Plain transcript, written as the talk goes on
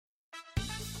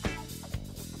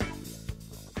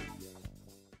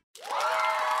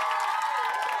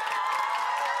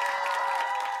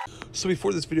So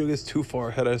before this video gets too far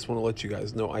ahead, I just want to let you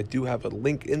guys know I do have a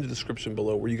link in the description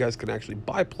below where you guys can actually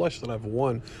buy plush that I've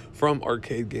won from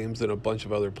arcade games and a bunch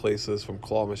of other places, from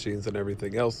claw machines and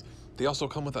everything else. They also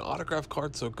come with an autograph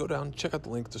card, so go down, check out the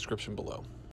link description below.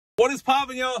 What is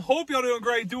poppin', y'all? Hope y'all doing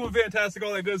great, doing fantastic,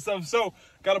 all that good stuff. So,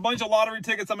 got a bunch of lottery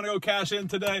tickets I'm gonna go cash in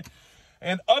today.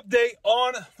 And update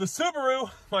on the Subaru,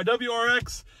 my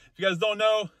WRX. If you guys don't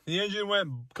know, the engine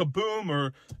went kaboom,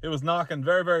 or it was knocking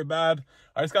very, very bad.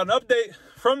 I just got an update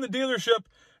from the dealership,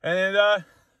 and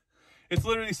it's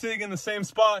literally sitting in the same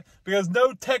spot because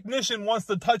no technician wants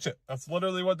to touch it. That's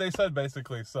literally what they said,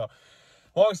 basically. So,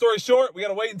 long story short, we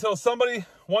gotta wait until somebody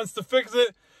wants to fix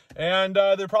it. And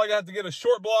they're probably gonna have to get a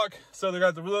short block, so they're gonna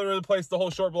have to really replace the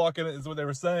whole short block in it, is what they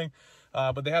were saying.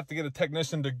 But they have to get a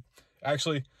technician to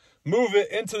actually move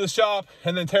it into the shop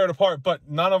and then tear it apart. But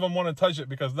none of them want to touch it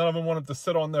because none of them want it to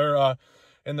sit on their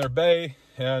in their bay,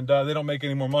 and they don't make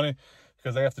any more money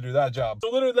because they have to do that job.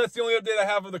 So literally, that's the only update I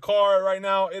have of the car right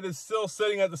now. It is still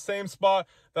sitting at the same spot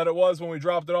that it was when we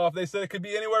dropped it off. They said it could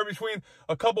be anywhere between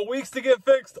a couple weeks to get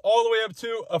fixed all the way up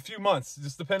to a few months,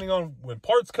 just depending on when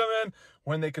parts come in,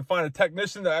 when they can find a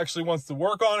technician that actually wants to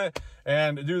work on it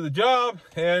and do the job.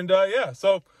 And yeah,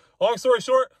 so long story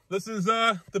short, this is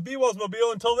the Bwellz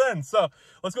mobile until then. So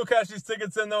let's go cash these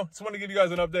tickets in, though. Just want to give you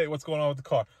guys an update what's going on with the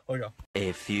car. Let's go.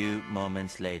 A few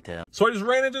moments later. So I just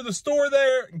ran into the store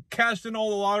there and cashed in all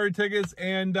the lottery tickets,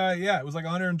 and yeah, it was like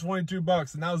 122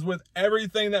 bucks, and that was with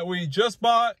everything that we just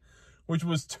bought, which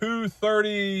was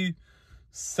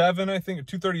 237, I think, or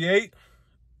 238,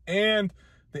 and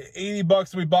the 80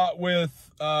 bucks we bought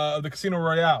with the Casino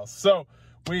Royale. So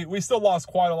we still lost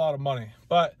quite a lot of money,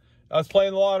 but I was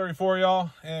playing the lottery for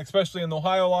y'all, and especially in the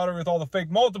Ohio lottery with all the fake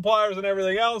multipliers and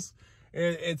everything else,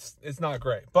 it's not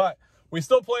great. But we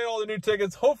still played all the new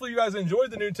tickets. Hopefully you guys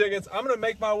enjoyed the new tickets. I'm going to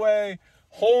make my way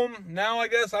home now, I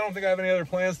guess. I don't think I have any other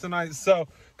plans tonight, so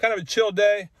kind of a chill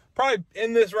day. Probably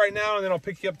end this right now, and then I'll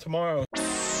pick you up tomorrow.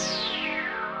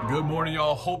 Good morning,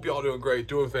 y'all. Hope y'all doing great,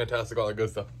 doing fantastic, all that good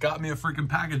stuff. Got me a freaking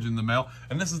package in the mail,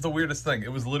 and this is the weirdest thing.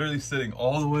 It was literally sitting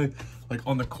all the way like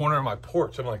on the corner of my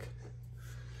porch. I'm like,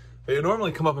 they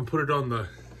normally come up and put it on the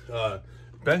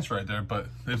bench right there, but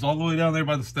it's all the way down there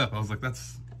by the step. I was like,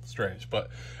 that's strange. But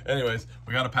anyways,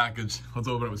 we got a package. Let's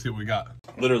open it and see what we got.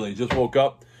 Literally just woke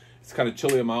up. It's kind of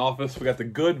chilly in my office. We got the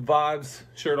Good Vibes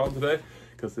shirt on today,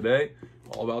 because today,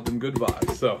 all about them good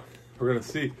vibes. So we're gonna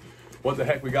see what the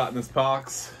heck we got in this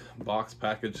box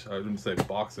package. I didn't say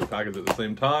box and package at the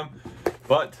same time,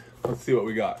 but let's see what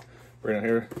we got. Right down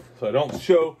here, so I don't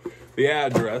show the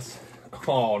address.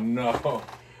 Oh no.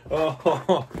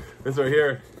 Oh, this right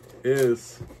here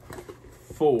is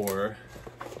for,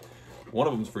 one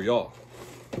of them's for y'all.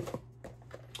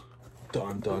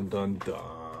 Dun, dun, dun, dun.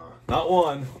 Not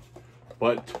one,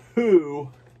 but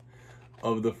two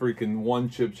of the freaking one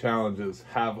chip challenges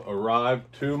have arrived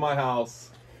to my house.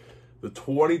 The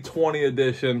 2020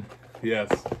 edition. Yes,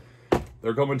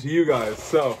 they're coming to you guys.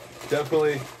 So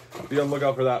definitely be on the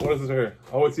lookout for that. What is this right here?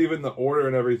 Oh, it's even the order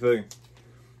and everything.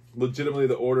 Legitimately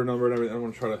the order number and everything. I don't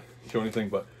want to try to show anything,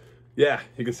 but yeah,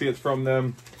 you can see it's from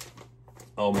them.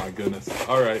 Oh my goodness.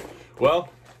 All right, well,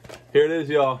 here it is,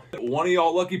 y'all. One of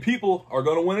y'all lucky people are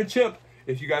gonna win a chip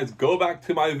if you guys go back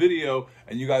to my video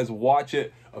and you guys watch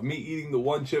it of me eating the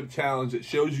one chip challenge. It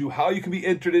shows you how you can be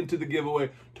entered into the giveaway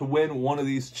to win one of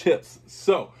these chips.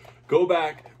 So go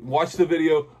back, watch the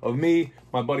video of me,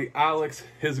 my buddy Alex,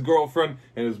 his girlfriend,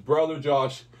 and his brother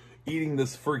Josh eating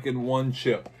this freaking one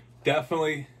chip.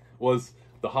 Definitely was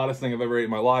the hottest thing I've ever ate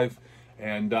in my life.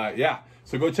 And yeah,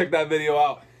 so go check that video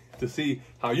out to see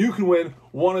how you can win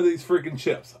one of these freaking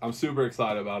chips. I'm super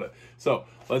excited about it. So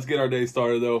let's get our day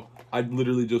started, though. I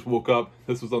literally just woke up.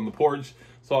 This was on the porch,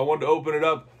 so I wanted to open it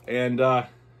up, and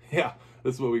yeah,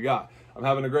 this is what we got. I'm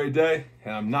having a great day,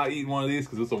 and I'm not eating one of these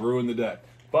because this will ruin the day.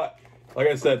 But like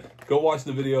I said, go watch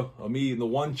the video of me eating the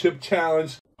one chip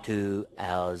challenge. 2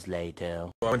 hours later.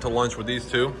 I went to lunch with these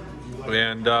two,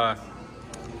 and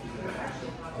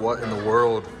what in the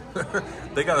world?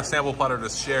 They got a sample platter to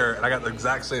share, and I got the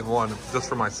exact same one just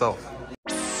for myself.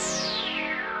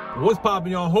 What's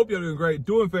poppin', y'all? Hope you're doing great,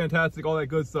 doing fantastic, all that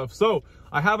good stuff. So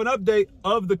I have an update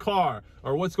of the car,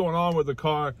 or what's going on with the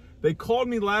car. They called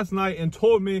me last night and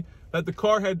told me that the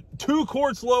car had 2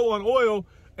 quarts low on oil,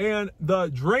 and the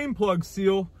drain plug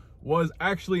seal was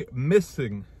actually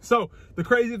missing. So the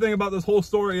crazy thing about this whole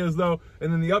story is, though,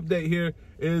 and then the update here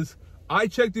is, I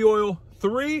checked the oil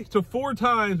 3 to 4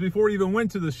 times before it even went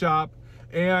to the shop,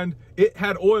 and it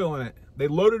had oil in it. They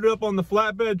loaded it up on the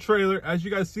flatbed trailer, as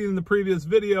you guys seen in the previous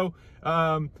video,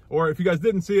 or if you guys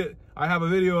didn't see it, I have a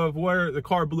video of where the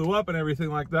car blew up and everything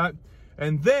like that.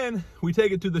 And then we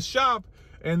take it to the shop,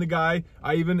 and the guy,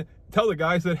 I even tell the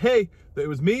guy, I said, hey, it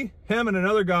was me, him, and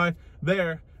another guy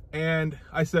there. And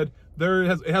I said,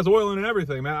 it has oil in it and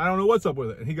everything, man. I don't know what's up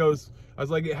with it. And he goes, I was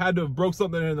like, it had to have broke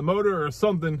something in the motor or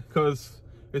something, because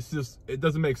it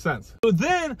doesn't make sense. So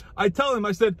then I tell him,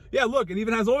 I said, yeah, look, it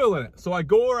even has oil in it. So I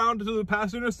go around to the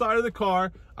passenger side of the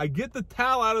car. I get the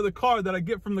towel out of the car that I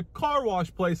get from the car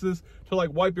wash places to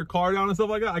like wipe your car down and stuff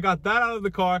like that. I got that out of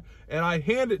the car and I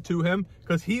hand it to him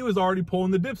because he was already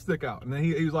pulling the dipstick out. And then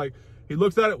he's like, he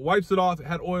looks at it, wipes it off. It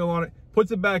had oil on it,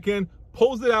 puts it back in,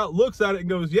 pulls it out, looks at it and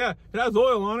goes, yeah, it has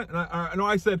oil on it. And I know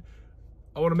I said,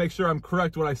 I want to make sure I'm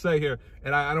correct what I say here.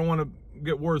 And I don't want to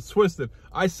get words twisted.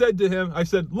 I said to him, I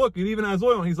said, look, it even has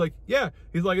oil. And he's like, yeah.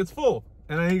 He's like, it's full.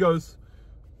 And then he goes,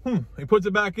 he puts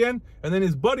it back in, and then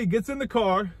his buddy gets in the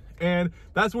car, and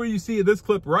that's where you see this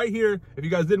clip right here. If you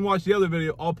guys didn't watch the other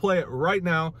video, I'll play it right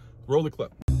now. Roll the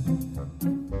clip.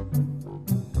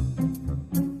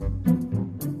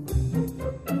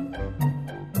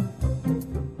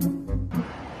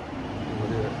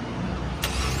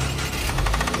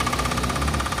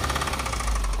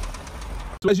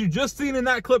 So as you just seen in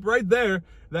that clip right there,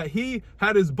 that he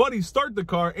had his buddy start the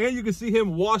car, and you can see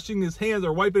him washing his hands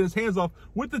or wiping his hands off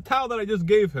with the towel that I just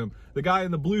gave him. The guy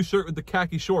in the blue shirt with the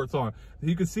khaki shorts on.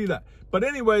 You can see that. But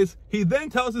anyways, he then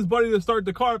tells his buddy to start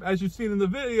the car up, as you've seen in the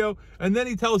video, and then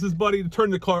he tells his buddy to turn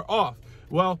the car off.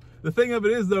 Well, the thing of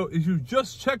it is though, is you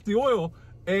just checked the oil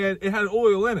and it had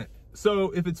oil in it.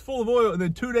 So if it's full of oil and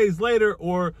then 2 days later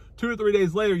or 2 or 3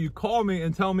 days later, you call me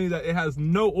and tell me that it has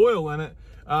no oil in it,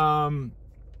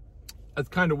 that's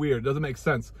kind of weird. Doesn't make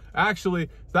sense. Actually,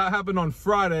 that happened on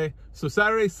Friday. So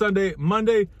Saturday, Sunday,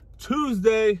 Monday,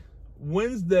 Tuesday,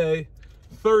 Wednesday,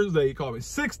 Thursday, he called me.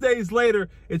 6 days later,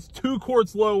 it's 2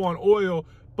 quarts low on oil.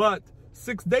 But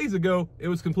 6 days ago, it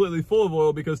was completely full of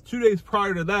oil because 2 days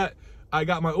prior to that, I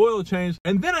got my oil changed.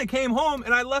 And then I came home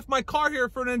and I left my car here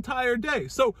for an entire day.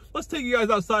 So let's take you guys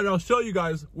outside and I'll show you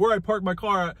guys where I park my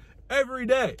car at every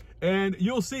day. And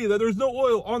you'll see that there's no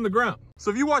oil on the ground. So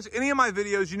if you watch any of my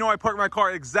videos, you know I park my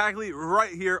car exactly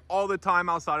right here all the time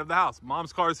outside of the house.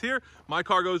 Mom's car is here, my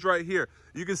car goes right here.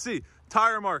 You can see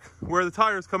tire mark where the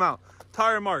tires come out,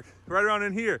 tire mark right around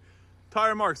in here,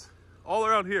 tire marks all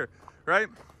around here, right?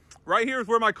 Right here is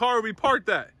where my car would be parked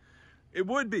at. It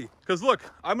would be, because look,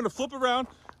 I'm gonna flip around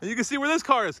and you can see where this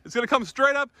car is. It's gonna come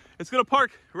straight up, it's gonna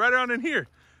park right around in here.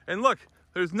 And look,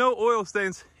 there's no oil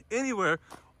stains anywhere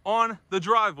on the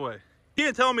driveway. You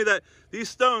can't tell me that these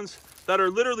stones that are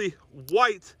literally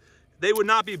white, they would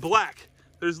not be black.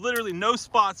 There's literally no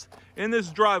spots in this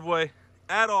driveway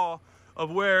at all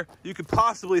of where you could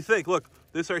possibly think, look,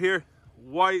 this right here,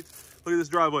 white, look at this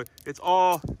driveway. It's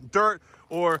all dirt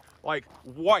or like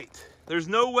white. There's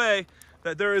no way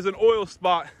that there is an oil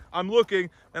spot. I'm looking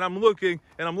and I'm looking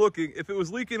and I'm looking. If it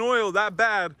was leaking oil that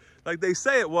bad, like they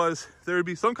say it was, there would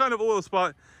be some kind of oil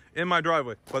spot in my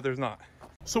driveway, but there's not.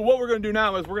 So what we're gonna do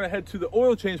now is we're gonna head to the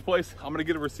oil change place. I'm gonna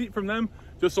get a receipt from them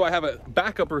just so I have a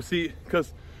backup receipt,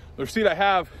 because the receipt I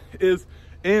have is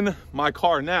in my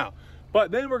car now.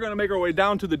 But then we're gonna make our way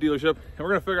down to the dealership and we're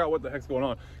gonna figure out what the heck's going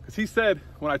on. Because he said,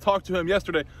 when I talked to him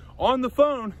yesterday on the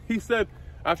phone, he said,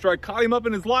 after I caught him up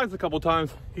in his lies a couple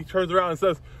times, he turns around and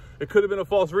says, it could have been a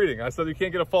false reading. I said, you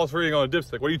can't get a false reading on a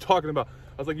dipstick. What are you talking about?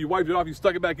 I was like, you wiped it off, you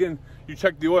stuck it back in, you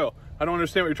checked the oil. I don't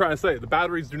understand what you're trying to say. The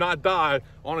batteries do not die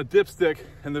on a dipstick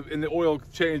and the oil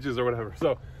changes or whatever.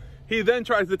 So he then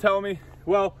tries to tell me,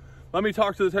 well, let me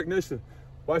talk to the technician.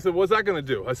 Well, I said, what's that gonna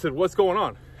do? I said, what's going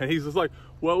on? And he's just like,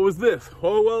 well, it was this.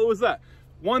 Oh, well, it was that.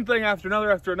 One thing after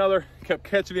another, kept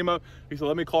catching him up. He said,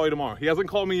 let me call you tomorrow. He hasn't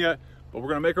called me yet, but we're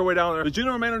gonna make our way down there. The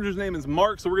general manager's name is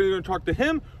Mark, so we're either gonna talk to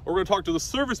him or we're gonna talk to the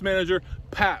service manager,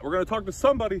 Pat. We're gonna talk to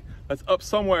somebody that's up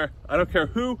somewhere. I don't care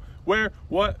who, where,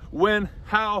 what, when,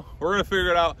 how. We're gonna figure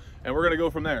it out and we're gonna go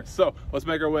from there. So let's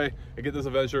make our way and get this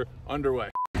adventure underway.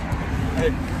 Hey,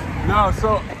 no,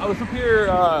 so I was up here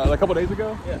a couple days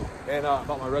ago, yeah, and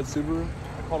about my red Subaru.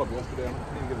 I called up yesterday.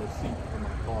 I need to get a receipt from my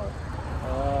car.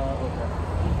 Okay.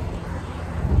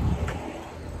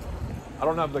 I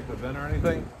don't have like the VIN or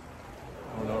anything.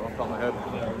 I don't know off the top of my head.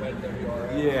 Yeah, red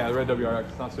WRX. Yeah, the red WRX.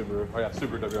 It's not Subaru. Oh yeah,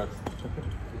 Subaru WRX.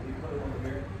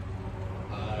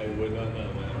 I would not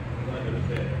know, man. I'm not gonna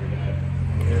say it every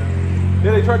day.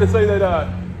 Yeah, they tried to say that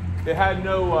it had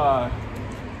no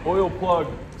oil plug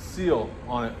seal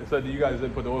on it. It said that you guys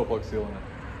didn't put the oil plug seal in it.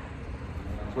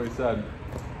 That's what he said.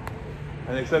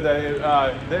 And they said that it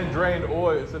then drained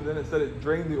oil. Then it said it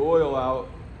drained the oil out,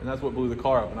 and that's what blew the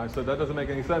car up. And I said that doesn't make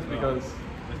any sense because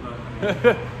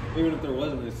Even if there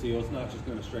wasn't a seal, it's not just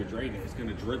going to straight drain it. It's going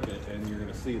to drip it, and you're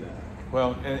going to see that.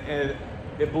 Well, and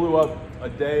it blew up a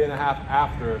day and a half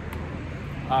after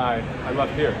I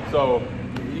left here. So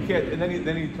you can't. And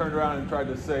then he turned around and tried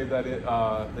to say that it.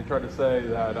 They tried to say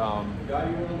that. The guy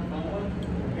you were on the phone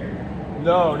with?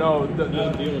 No, the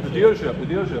dealership. The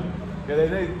dealership. Yeah,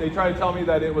 they tried to tell me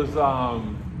that it was.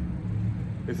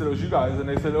 They said it was you guys, and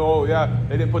they said, oh yeah,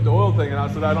 they didn't put the oil thing, and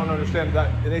I said I don't understand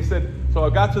that. And they said, so I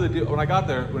got to the deal when I got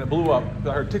there when it blew up.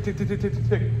 I heard tick tick tick tick tick tick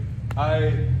tick.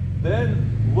 I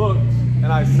then looked and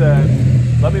I said,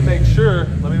 let me make sure it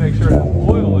has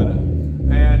oil in it.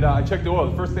 And I checked the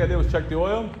oil. The first thing I did was check the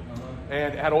oil,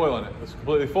 and it had oil in it. It was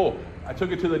completely full. I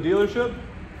took it to the dealership.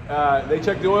 They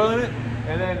checked the oil in it,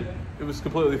 and then it was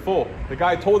completely full. The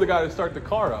guy told the guy to start the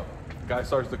car up. The guy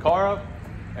starts the car up,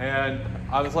 and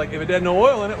I was like, if it had no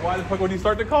oil in it, why the fuck would he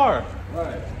start the car?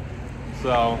 Right.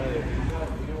 So. Hey, you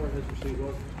know where his receipt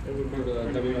was? It would be the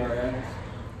WRX.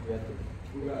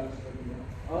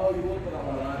 Oh, you looked at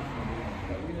all that.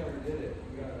 But we never did it.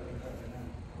 We got it.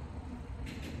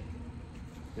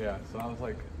 Yeah, so I was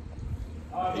like,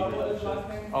 What is his last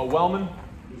name? oh, Wellman,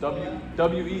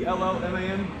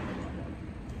 W-E-L-L-M-A-N.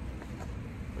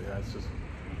 But yeah, it's just.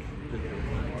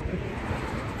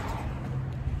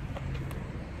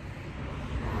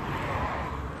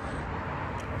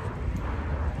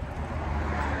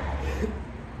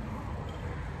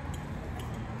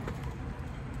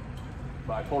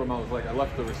 But I told him, I was like, I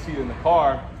left the receipt in the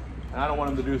car, and I don't want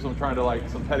him to do some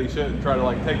petty shit and try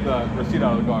to take the receipt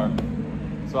out of the car.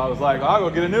 So I was like, well, I'll go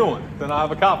get a new one. Then I'll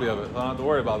have a copy of it. So I don't have to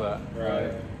worry about that.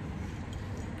 Right.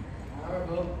 All right,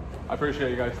 Bill. I appreciate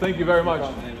you guys. Thank you very much. No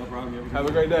problem, man. No problem. Have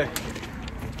a great day.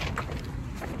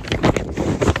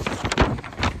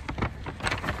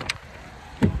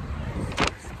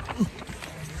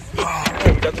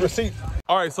 Oh, we got the receipt.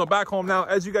 All right, so back home now.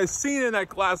 As you guys seen in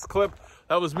that last clip,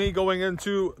 that was me going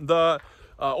into the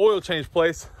oil change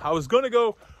place. I was gonna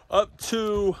go up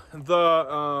to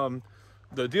the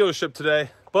dealership today,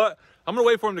 but I'm gonna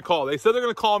wait for him to call. They said they're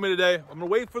gonna call me today. I'm gonna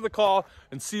wait for the call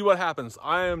and see what happens.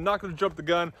 I am not gonna jump the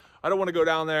gun. I don't wanna go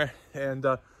down there and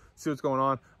see what's going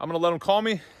on. I'm gonna let them call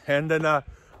me, and then I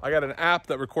got an app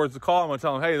that records the call. I'm gonna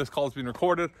tell them, hey, this call is being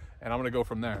recorded, and I'm gonna go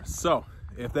from there. So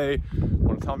if they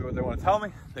want to tell me what they want to tell me,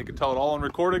 they can tell it all on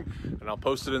recording, and I'll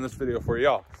post it in this video for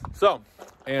y'all. So,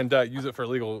 and use it for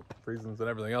legal reasons and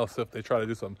everything else if they try to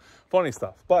do some funny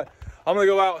stuff. But I'm gonna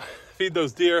go out, feed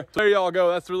those deer. So there y'all go.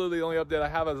 That's really the only update I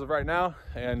have as of right now.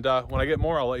 And when I get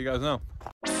more, I'll let you guys know.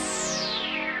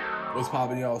 What's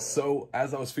poppin', y'all? So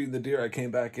as I was feeding the deer, I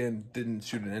came back in, didn't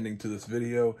shoot an ending to this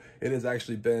video. It has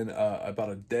actually been about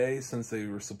a day since they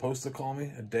were supposed to call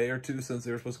me, a day or two since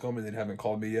they were supposed to call me. They haven't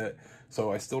called me yet,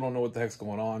 so I still don't know what the heck's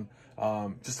going on.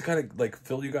 Just to kind of like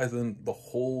fill you guys in the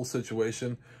whole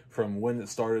situation from when it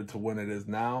started to when it is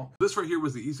now. This right here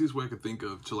was the easiest way I could think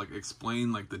of to like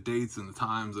explain like the dates and the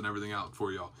times and everything out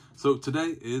for y'all. So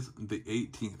today is the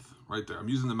 18th, right there. I'm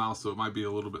using the mouse, so it might be a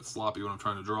little bit sloppy when I'm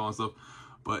trying to draw and stuff.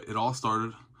 But it all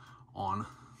started on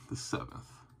the 7th.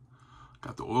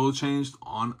 Got the oil changed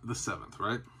on the 7th,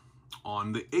 right?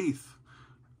 On the 8th,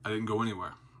 I didn't go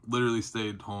anywhere. Literally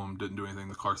stayed home, didn't do anything.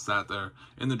 The car sat there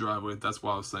in the driveway. That's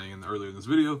why I was saying earlier in this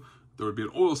video, there would be an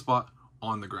oil spot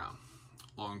on the ground.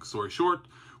 Long story short,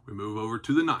 we move over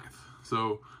to the 9th.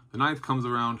 So the 9th comes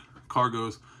around, car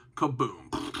goes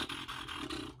kaboom.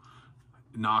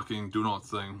 Knocking, doing all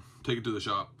its thing. Take it to the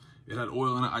shop. It had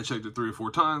oil in it. I checked it 3 or 4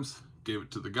 times. Gave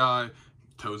it to the guy,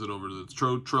 tows it over to the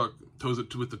tow truck, tows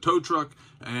it with the tow truck,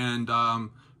 and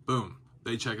boom,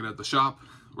 they check it at the shop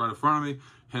right in front of me.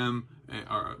 Him,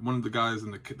 or one of the guys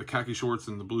in the khaki shorts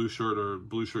and the blue shirt, or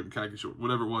blue shirt and khaki short,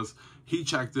 whatever it was, he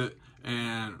checked it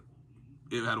and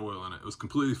it had oil in it. It was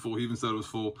completely full. He even said it was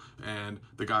full, and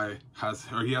the guy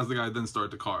he has the guy then start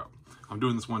the car up. I'm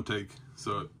doing this one take,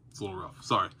 so it's a little rough.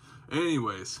 Sorry.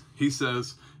 Anyways, he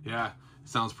says, yeah, it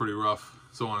sounds pretty rough,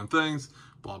 so on and things.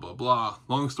 Blah, blah, blah.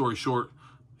 Long story short,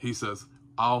 he says,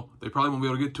 they probably won't be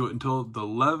able to get to it until the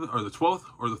 11th or the 12th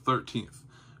or the 13th.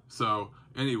 So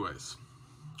anyways,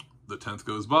 the 10th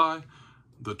goes by,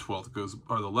 the 12th goes,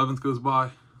 or the 11th goes by,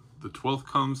 the 12th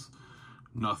comes,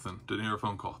 nothing. Didn't hear a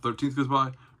phone call. 13th goes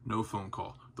by, no phone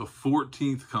call. The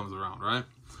 14th comes around, right?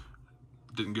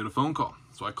 Didn't get a phone call.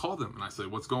 So I called him and I said,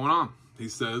 what's going on? He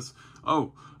says,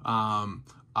 oh,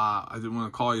 I didn't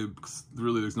want to call you because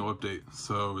really there's no update.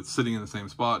 So it's sitting in the same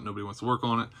spot. Nobody wants to work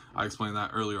on it. I explained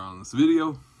that earlier on in this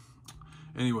video.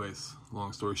 Anyways,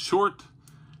 long story short,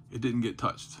 it didn't get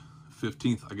touched.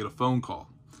 15th, I get a phone call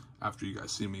after you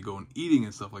guys see me going eating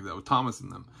and stuff like that with Thomas and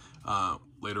them.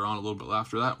 later on, a little bit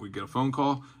after that, we get a phone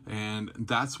call, and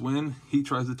that's when he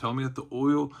tries to tell me that the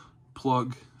oil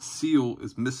plug seal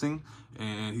is missing,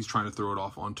 and he's trying to throw it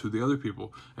off onto the other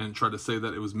people and try to say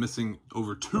that it was missing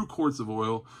over 2 quarts of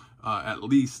oil at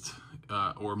least,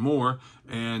 or more,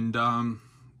 and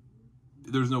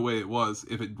there's no way it was.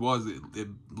 If it was, it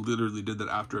literally did that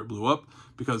after it blew up,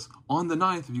 because on the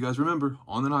 9th, if you guys remember,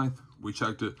 on the 9th, we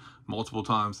checked it multiple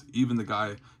times. Even the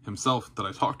guy himself that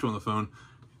I talked to on the phone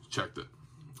checked it.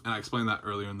 And I explained that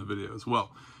earlier in the video as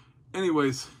well.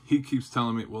 Anyways, he keeps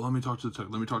telling me, well, let me talk to the tech,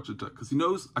 let me talk to the tech, because he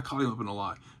knows I caught him up in a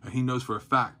lie, and he knows for a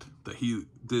fact that he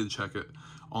did check it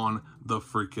on the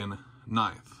freaking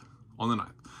 9th, on the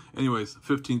 9th. Anyways,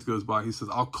 15th goes by, he says,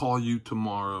 I'll call you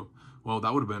tomorrow. Well,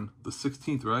 that would have been the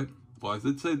 16th, right? Well, I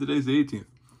did say today's the 18th.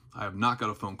 I have not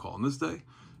got a phone call on this day,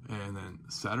 and then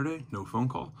Saturday, no phone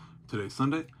call. Today's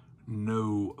Sunday,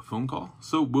 no phone call.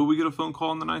 So will we get a phone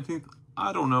call on the 19th?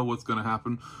 I don't know what's gonna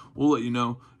happen. We'll let you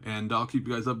know, and I'll keep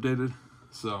you guys updated.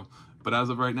 So, but as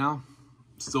of right now,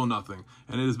 still nothing.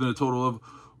 And it has been a total of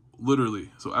literally,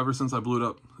 so ever since I blew it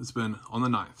up, it's been on the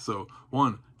 9th. So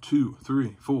 1, 2,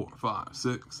 3, 4, 5,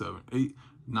 6, 7, 8,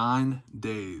 9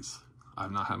 days.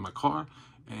 I've not had my car,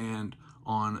 and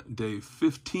on day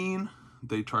 15,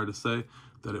 they tried to say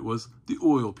that it was the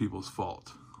oil people's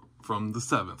fault from the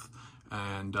 7th.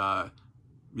 And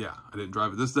yeah, I didn't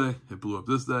drive it this day. It blew up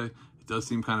this day. It does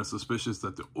seem kind of suspicious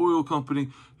that the oil company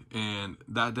and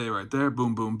that day right there,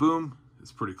 boom, boom, boom,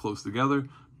 it's pretty close together,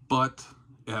 but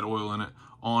it had oil in it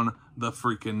on the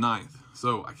freaking 9th.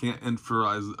 So I can't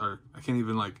emphasize, or I can't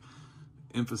even like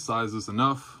emphasize this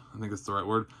enough. I think it's the right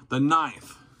word. The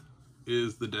 9th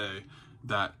is the day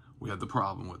that we had the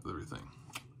problem with everything.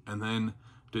 And then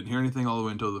didn't hear anything all the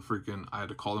way until the freaking, I had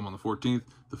to call them on the 14th,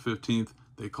 the 15th,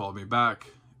 they called me back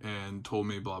and told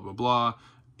me blah, blah, blah,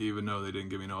 even though they didn't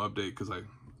give me no update, because I,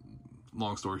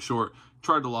 long story short,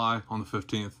 tried to lie on the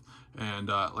 15th. And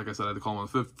like I said, I had to call them on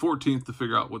the 14th to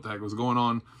figure out what the heck was going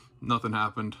on. Nothing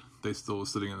happened. They still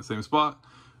was sitting in the same spot.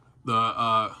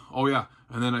 Oh yeah,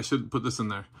 and then I should put this in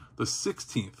there. The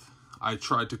 16th, I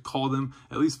tried to call them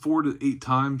at least 4 to 8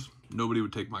 times. Nobody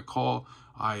would take my call.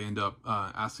 I end up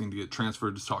asking to get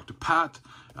transferred to talk to Pat.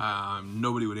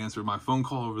 Nobody would answer my phone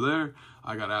call over there.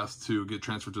 I got asked to get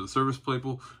transferred to the service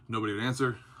people. Nobody would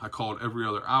answer. I called every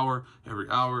hour.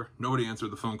 Nobody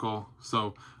answered the phone call.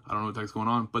 So I don't know what the heck's going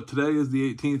on. But today is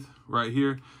the 18th right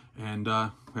here, and we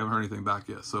haven't heard anything back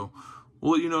yet. So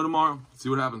we'll let you know tomorrow, see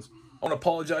what happens. I want to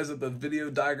apologize that the video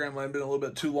diagram might have been a little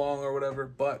bit too long or whatever,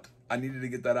 but I needed to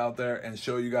get that out there and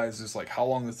show you guys just like how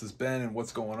long this has been and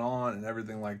what's going on and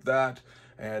everything like that.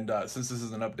 And since this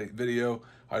is an update video,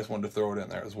 I just wanted to throw it in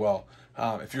there as well.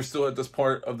 If you're still at this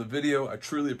part of the video, I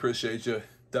truly appreciate you.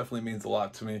 Definitely means a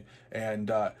lot to me. And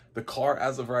the car,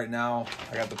 as of right now,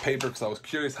 I got the paper because I was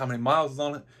curious how many miles is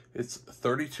on it. It's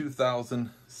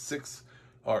 32,006,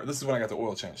 or this is when I got the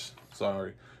oil change,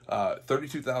 sorry.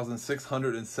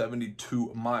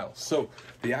 32,672 miles. So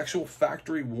the actual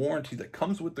factory warranty that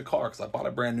comes with the car, because I bought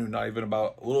it brand new, not even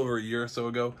about a little over a year or so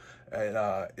ago, and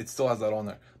it still has that on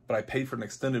there. But I paid for an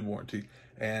extended warranty,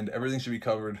 and everything should be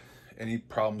covered. Any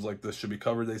problems like this should be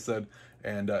covered, they said,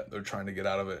 and they're trying to get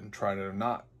out of it and trying to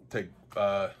not take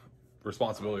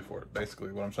responsibility for it,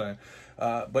 basically what I'm saying.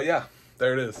 But yeah,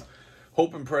 there it is.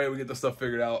 Hope and pray we get this stuff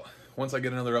figured out. Once I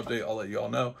get another update, I'll let you all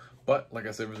know. But like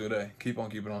I said every day, keep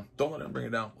on keeping on. Don't let them bring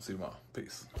it down. We'll see you tomorrow.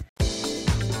 Peace.